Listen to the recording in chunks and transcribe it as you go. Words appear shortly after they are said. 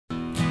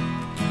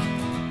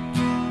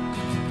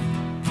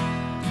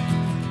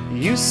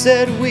You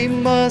said we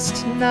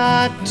must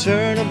not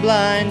turn a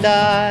blind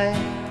eye.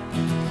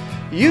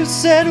 You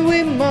said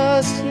we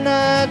must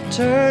not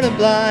turn a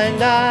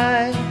blind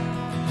eye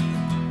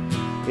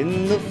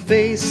in the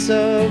face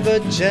of a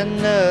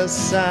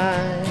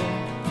genocide.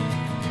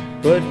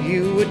 But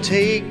you were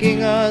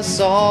taking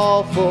us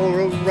all for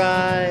a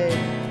ride.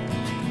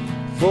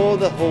 For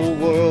the whole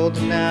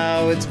world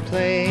now it's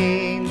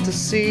plain to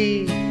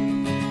see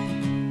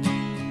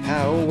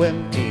how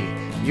empty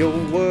your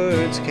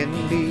words can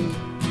be.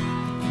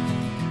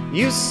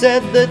 You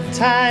said the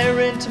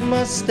tyrant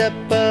must step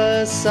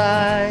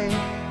aside.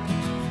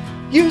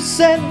 You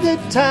said the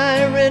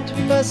tyrant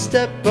must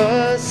step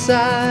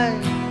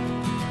aside.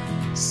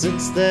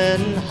 Since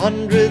then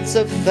hundreds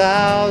of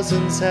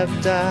thousands have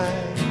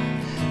died.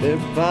 Their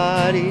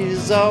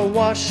bodies are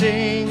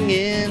washing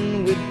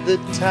in with the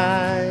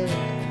tide.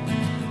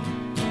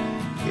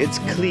 It's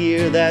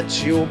clear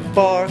that your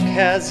bark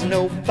has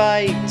no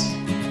bite.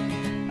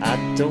 I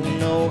don't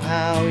know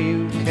how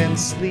you can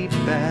sleep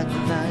at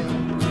night.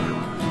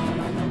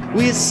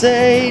 We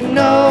say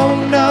no,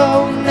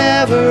 no,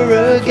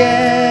 never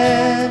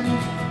again.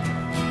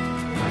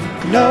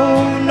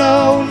 No,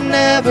 no,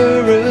 never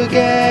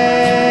again.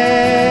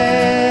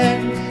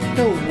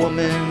 No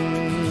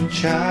woman,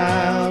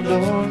 child,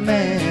 or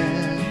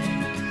man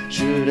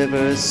should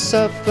ever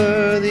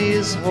suffer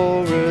these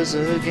horrors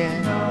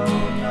again. No,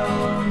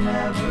 no,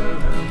 never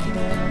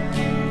again.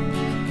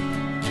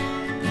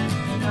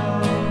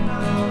 No,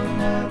 no,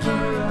 never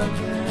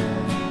again.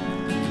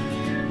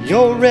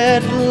 Your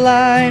red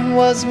line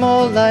was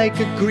more like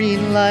a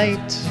green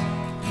light.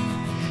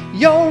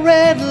 Your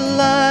red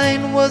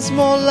line was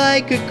more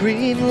like a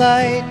green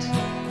light.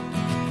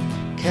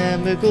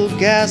 Chemical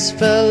gas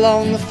fell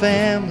on the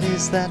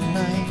families that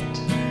night,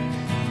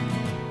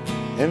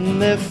 and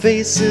their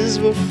faces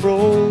were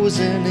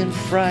frozen in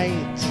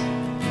fright.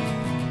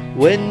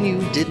 When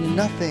you did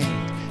nothing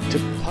to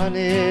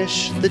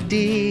punish the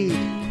deed,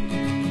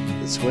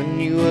 that's when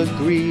you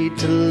agreed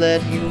to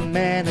let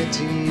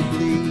humanity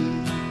bleed.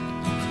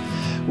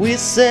 We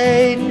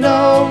say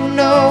no,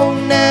 no,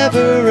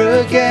 never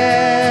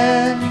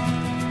again.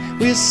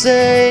 We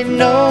say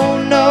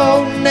no,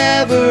 no,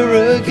 never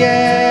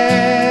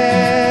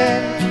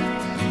again.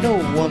 No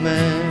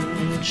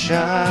woman,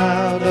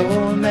 child,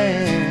 or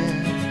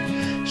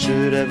man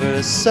should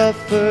ever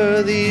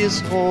suffer these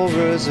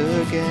horrors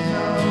again.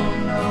 No,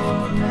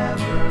 no,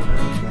 never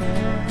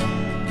again.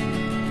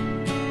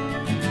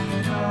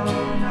 No,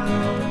 no,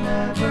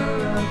 never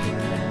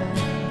again.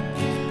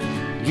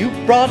 You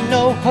brought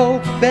no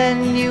hope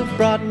and you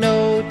brought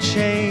no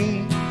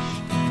change.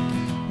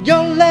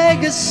 Your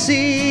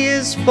legacy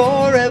is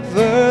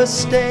forever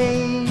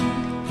stained.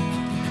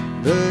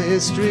 The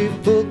history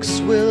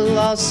books will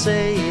all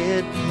say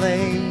it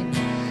plain.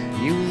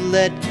 You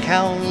let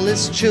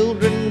countless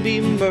children be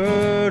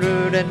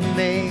murdered and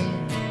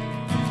maimed.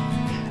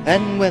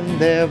 And when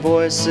their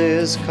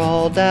voices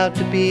called out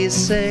to be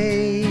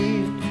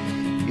saved,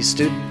 you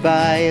stood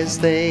by as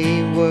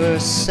they were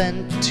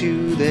sent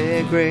to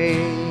their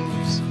graves.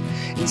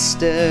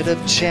 Instead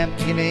of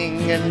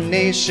championing a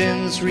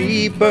nation's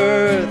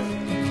rebirth,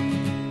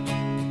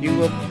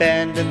 you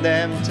abandoned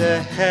them to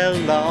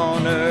hell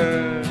on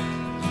earth.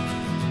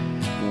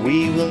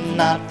 We will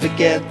not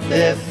forget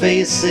their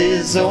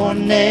faces or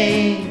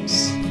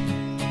names,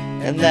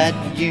 and that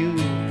you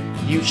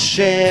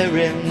share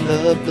in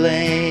the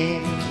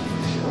blame.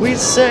 We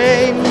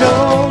say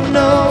no,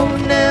 no,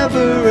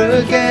 never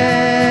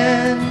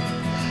again.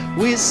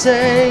 We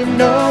say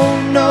no,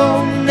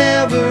 no,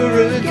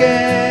 never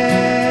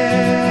again.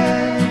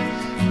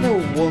 No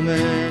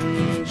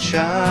woman,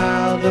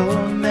 child,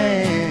 or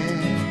man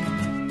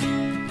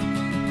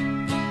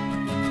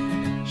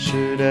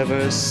should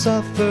ever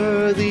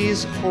suffer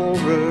these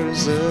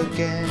horrors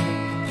again.